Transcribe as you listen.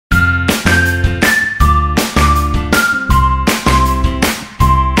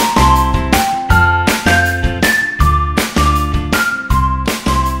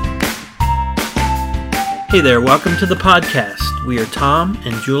Hey there, welcome to the podcast. We are Tom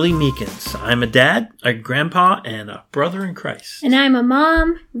and Julie Meekins. I'm a dad, a grandpa, and a brother in Christ. And I'm a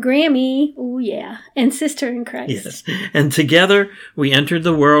mom, Grammy, and sister in Christ. Yes, and together we entered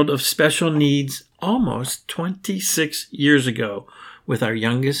the world of special needs almost 26 years ago with our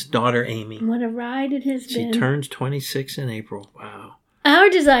youngest daughter, Amy. What a ride it has been. She turns 26 in April. Wow. Our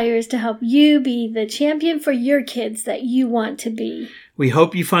desire is to help you be the champion for your kids that you want to be. We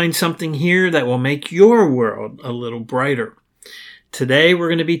hope you find something here that will make your world a little brighter. Today we're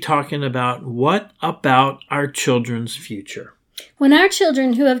going to be talking about what about our children's future. When our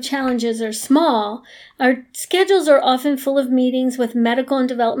children who have challenges are small, our schedules are often full of meetings with medical and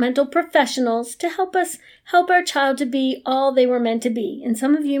developmental professionals to help us help our child to be all they were meant to be. And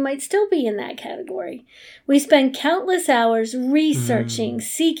some of you might still be in that category. We spend countless hours researching,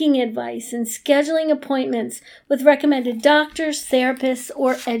 seeking advice, and scheduling appointments with recommended doctors, therapists,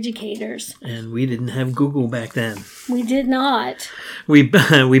 or educators. And we didn't have Google back then. We did not. We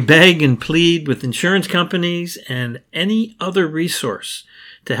beg and plead with insurance companies and any other resource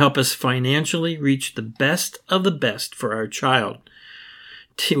to help us financially reach the best of the best for our child.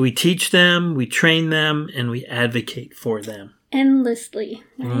 We teach them, we train them, and we advocate for them. Endlessly,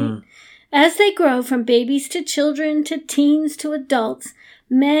 right? As they grow from babies to children to teens to adults,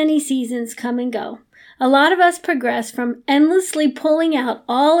 many seasons come and go. A lot of us progress from endlessly pulling out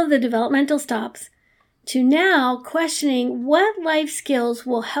all of the developmental stops to now questioning what life skills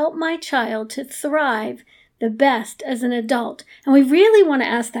will help my child to thrive the best as an adult. And we really want to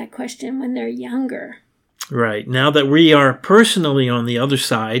ask that question when they're younger. Right. Now that we are personally on the other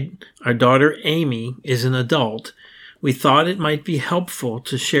side, our daughter Amy is an adult, we thought it might be helpful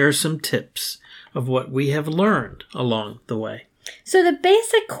to share some tips of what we have learned along the way. So the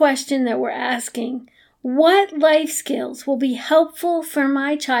basic question that we're asking, what life skills will be helpful for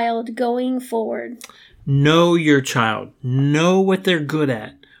my child going forward? Know your child. Know what they're good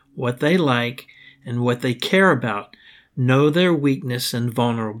at, what they like, and what they care about. Know their weakness and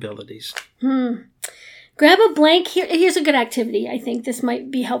vulnerabilities. Grab a blank. Here's a good activity. I think this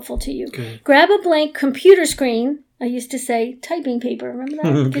might be helpful to you. Good. Grab a blank computer screen. I used to say typing paper.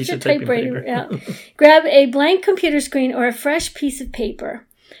 Remember that? Get your typewriter out. Grab a blank computer screen or a fresh piece of paper.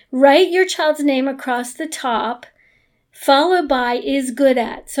 Write your child's name across the top, followed by is good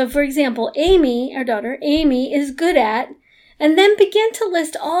at. So, for example, Amy, our daughter, Amy is good at, and then begin to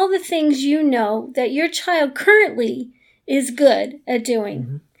list all the things you know that your child currently is good at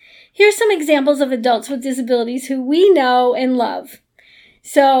doing. Here's some examples of adults with disabilities who we know and love.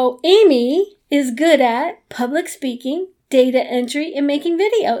 So, Amy is good at public speaking, data entry, and making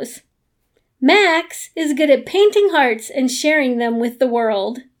videos. Max is good at painting hearts and sharing them with the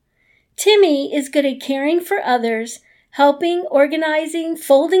world. Timmy is good at caring for others, helping, organizing,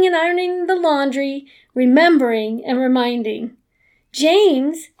 folding and ironing the laundry, remembering and reminding.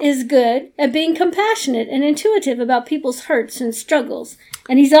 James is good at being compassionate and intuitive about people's hurts and struggles.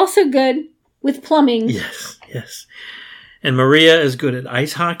 And he's also good with plumbing. Yes. And Maria is good at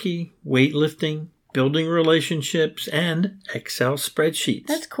ice hockey, weightlifting, building relationships, and Excel spreadsheets.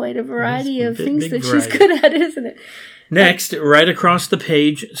 That's quite a variety of big, things big that variety. she's good at, isn't it? Next, right across the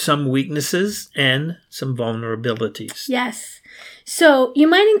page, some weaknesses and some vulnerabilities. Yes. So you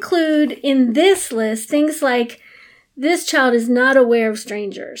might include in this list things like this child is not aware of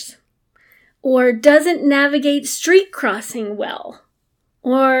strangers, or doesn't navigate street crossing well,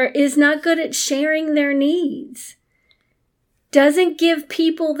 or is not good at sharing their needs, doesn't give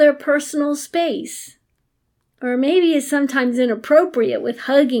people their personal space, or maybe is sometimes inappropriate with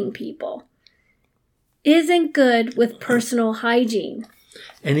hugging people, isn't good with personal hygiene.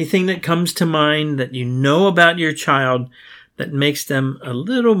 Anything that comes to mind that you know about your child that makes them a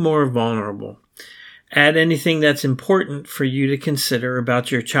little more vulnerable. Add anything that's important for you to consider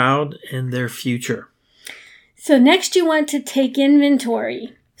about your child and their future. So next you want to take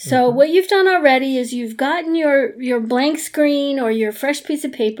inventory. So what you've done already is you've gotten your blank screen or your fresh piece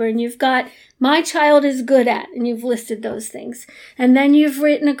of paper, and you've got my child is good at, and you've listed those things. And then you've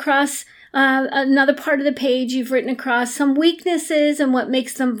written across another part of the page, you've written across some weaknesses and what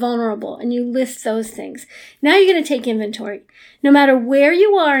makes them vulnerable, and you list those things. Now you're going to take inventory. No matter where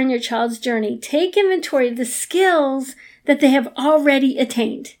you are in your child's journey, take inventory of the skills that they have already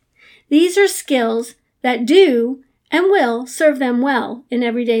attained. These are skills that do and will serve them well in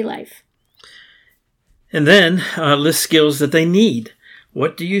everyday life. And then list skills that they need.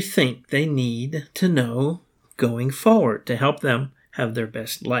 What do you think they need to know going forward to help them have their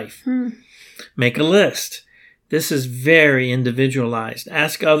best life? Make a list. This is very individualized.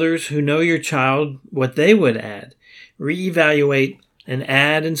 Ask others who know your child what they would add. Reevaluate and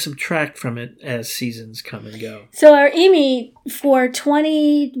add and subtract from it as seasons come and go. So our Amy, for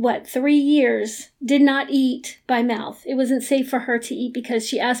 3 years, did not eat by mouth. It wasn't safe for her to eat because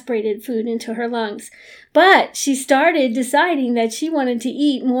she aspirated food into her lungs. But she started deciding that she wanted to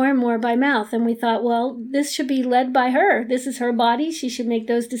eat more and more by mouth. And we thought, well, this should be led by her. This is her body. She should make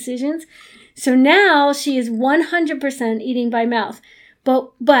those decisions. So now she is 100% eating by mouth.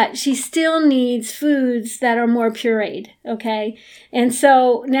 But she still needs foods that are more pureed, okay? And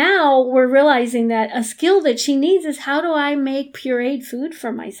so now we're realizing that a skill that she needs is, how do I make pureed food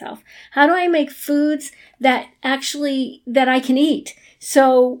for myself? How do I make foods that I can eat?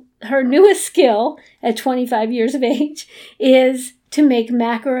 So her newest skill at 25 years of age is to make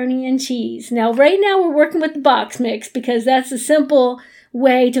macaroni and cheese. Now, right now we're working with the box mix because that's a simple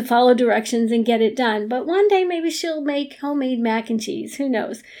way to follow directions and get it done. But one day maybe she'll make homemade mac and cheese. Who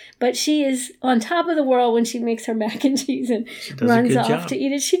knows? But she is on top of the world when she makes her mac and cheese and runs off to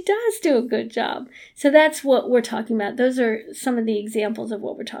eat it. She does do a good job. So that's what we're talking about. Those are some of the examples of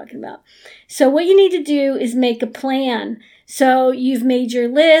what we're talking about. So what you need to do is make a plan. So you've made your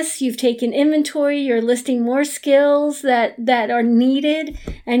list, you've taken inventory, you're listing more skills that are needed,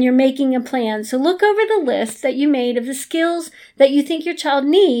 and you're making a plan. So look over the list that you made of the skills that you think your child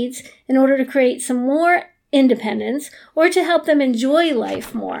needs in order to create some more independence or to help them enjoy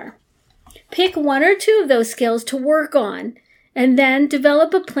life more. Pick 1 or 2 of those skills to work on, and then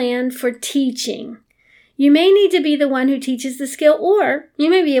develop a plan for teaching. You may need to be the one who teaches the skill, or you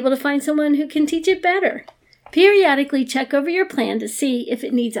may be able to find someone who can teach it better. Periodically check over your plan to see if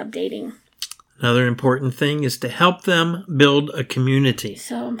it needs updating. Another important thing is to help them build a community.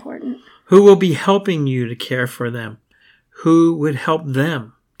 So important. Who will be helping you to care for them? Who would help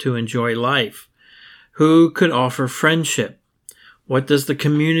them to enjoy life? Who could offer friendship? What does the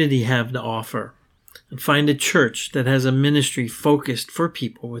community have to offer? And find a church that has a ministry focused for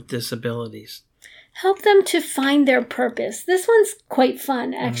people with disabilities. Help them to find their purpose. This one's quite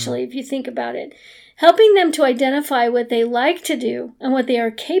fun, actually, if you think about it. Helping them to identify what they like to do and what they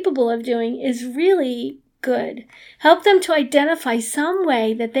are capable of doing is really good. Help them to identify some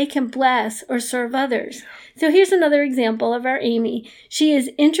way that they can bless or serve others. So here's another example of our Amy. She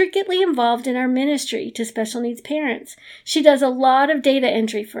is intricately involved in our ministry to special needs parents. She does a lot of data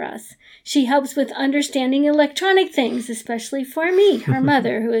entry for us. She helps with understanding electronic things, especially for me, her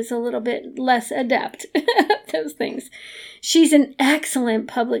mother, who is a little bit less adept at those things. She's an excellent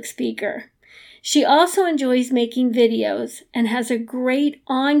public speaker. She also enjoys making videos and has a great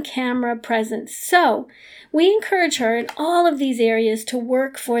on-camera presence. So we encourage her in all of these areas to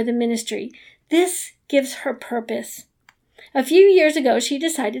work for the ministry. This gives her purpose. A few years ago, she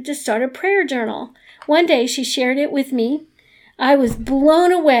decided to start a prayer journal. One day, she shared it with me. I was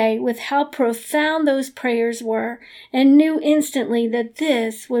blown away with how profound those prayers were and knew instantly that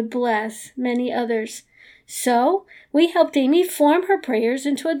this would bless many others. So we helped Amy form her prayers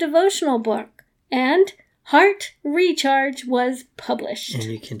into a devotional book. And Heart Recharge was published. And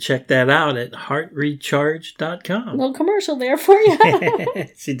you can check that out at heartrecharge.com. A little commercial there for you.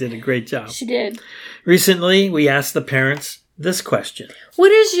 She did a great job. She did. Recently, we asked the parents this question.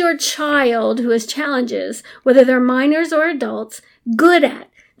 What is your child who has challenges, whether they're minors or adults, good at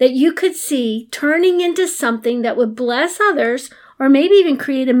that you could see turning into something that would bless others or maybe even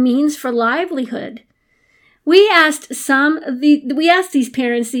create a means for livelihood? We asked these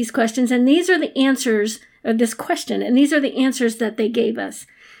parents these questions, and these are the answers of this question, and these are the answers that they gave us.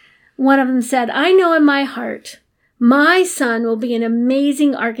 One of them said, I know in my heart, my son will be an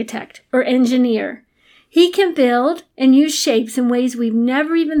amazing architect or engineer. He can build and use shapes in ways we've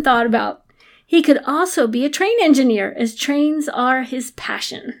never even thought about. He could also be a train engineer, as trains are his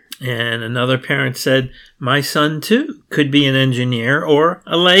passion. And another parent said, my son, too, could be an engineer or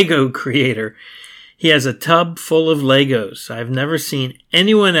a Lego creator. He has a tub full of Legos. I've never seen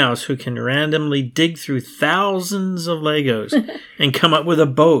anyone else who can randomly dig through thousands of Legos and come up with a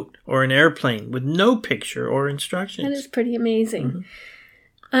boat or an airplane with no picture or instructions. That is pretty amazing.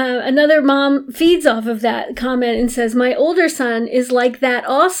 Another mom feeds off of that comment and says, my older son is like that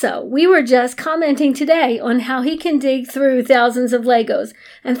also. We were just commenting today on how he can dig through thousands of Legos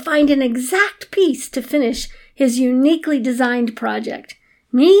and find an exact piece to finish his uniquely designed project.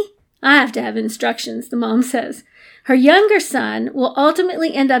 Me? I have to have instructions, the mom says. Her younger son will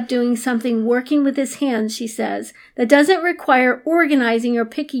ultimately end up doing something working with his hands, she says, that doesn't require organizing or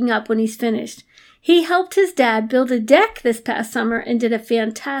picking up when he's finished. He helped his dad build a deck this past summer and did a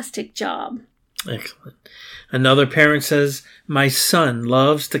fantastic job. Excellent. Another parent says, my son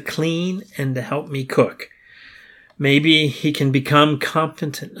loves to clean and to help me cook. Maybe he can become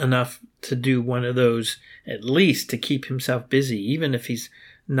competent enough to do one of those at least to keep himself busy, even if he's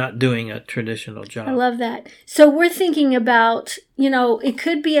not doing a traditional job. I love that. So we're thinking about, it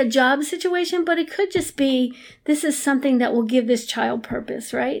could be a job situation, but it could just be, this is something that will give this child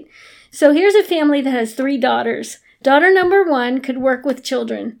purpose, right? So here's a family that has 3 daughters. Daughter number 1 could work with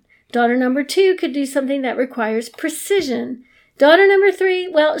children. Daughter number 2 could do something that requires precision. Daughter number 3,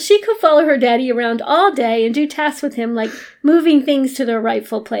 well, she could follow her daddy around all day and do tasks with him like moving things to their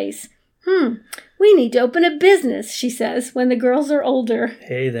rightful place. We need to open a business, she says, when the girls are older.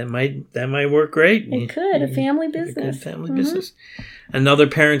 Hey, that might work great. It could, a family business. A good family business. Another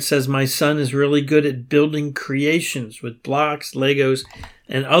parent says, my son is really good at building creations with blocks, Legos,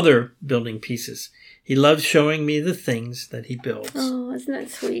 and other building pieces. He loves showing me the things that he builds. Oh, isn't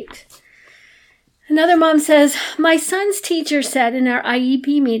that sweet? Another mom says, my son's teacher said in our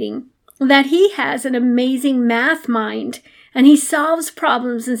IEP meeting that he has an amazing math mind and he solves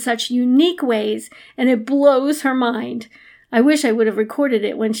problems in such unique ways and it blows her mind. I wish I would have recorded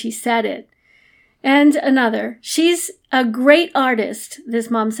it when she said it. And another, she's a great artist, this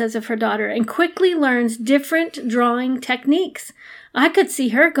mom says of her daughter, and quickly learns different drawing techniques. I could see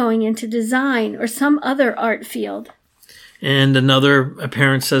her going into design or some other art field. And another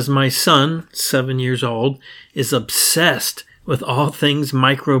parent says, my son, 7 years old, is obsessed with all things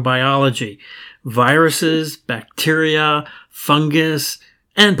microbiology, viruses, bacteria, fungus,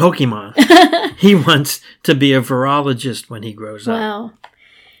 and Pokemon. He wants to be a virologist when he grows up. Wow.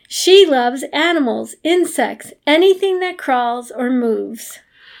 She loves animals, insects, anything that crawls or moves.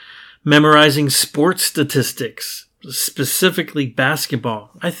 Memorizing sports statistics, specifically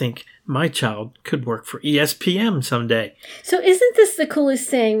basketball. I think my child could work for ESPN someday. So isn't this the coolest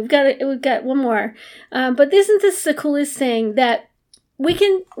thing? We've got one more. But isn't this the coolest thing that we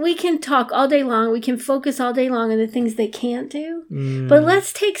can talk all day long, we can focus all day long on the things they can't do. But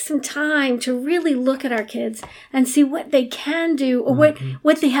let's take some time to really look at our kids and see what they can do or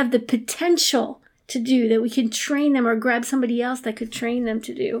what they have the potential to do, that we can train them or grab somebody else that could train them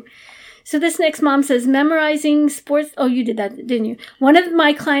to do. So this next mom says, memorizing sports. Oh, you did that, didn't you? One of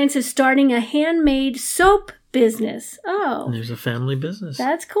my clients is starting a handmade soap business. Oh. There's a family business.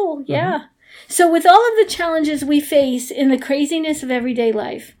 That's cool. Yeah. So with all of the challenges we face in the craziness of everyday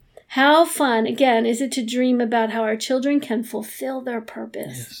life, how fun, again, is it to dream about how our children can fulfill their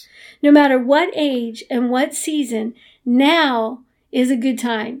purpose? Yes. No matter what age and what season, now is a good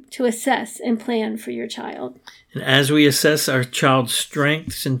time to assess and plan for your child. And as we assess our child's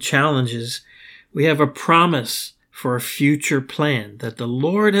strengths and challenges, we have a promise for a future plan that the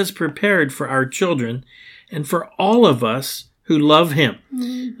Lord has prepared for our children and for all of us who love Him.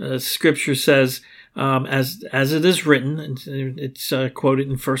 Scripture says, as it is written, it's quoted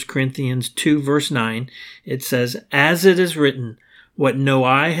in 1 Corinthians 2, verse 9, it says, as it is written, what no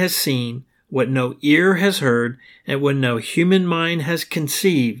eye has seen, what no ear has heard, and what no human mind has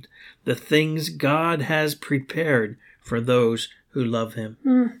conceived, the things God has prepared for those who love Him.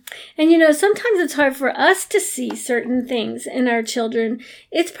 And sometimes it's hard for us to see certain things in our children.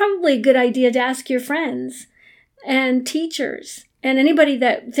 It's probably a good idea to ask your friends and teachers and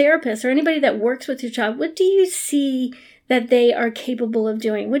therapists or anybody that works with your child, what do you see that they are capable of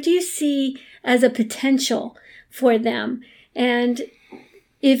doing? What do you see as a potential for them? And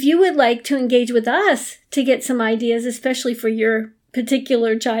if you would like to engage with us to get some ideas, especially for your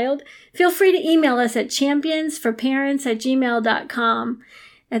particular child, feel free to email us at champions4parents@gmail.com.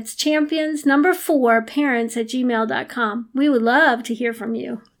 That's champions4parents@gmail.com. We would love to hear from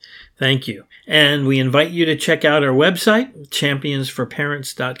you. Thank you. And we invite you to check out our website,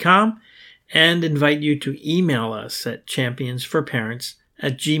 championsforparents.com, and invite you to email us at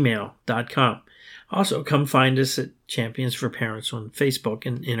championsforparents@gmail.com. Also, come find us at Champions for Parents on Facebook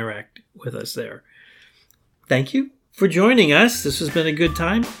and interact with us there. Thank you for joining us. This has been a good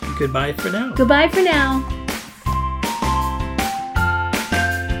time. Goodbye for now. Goodbye for now.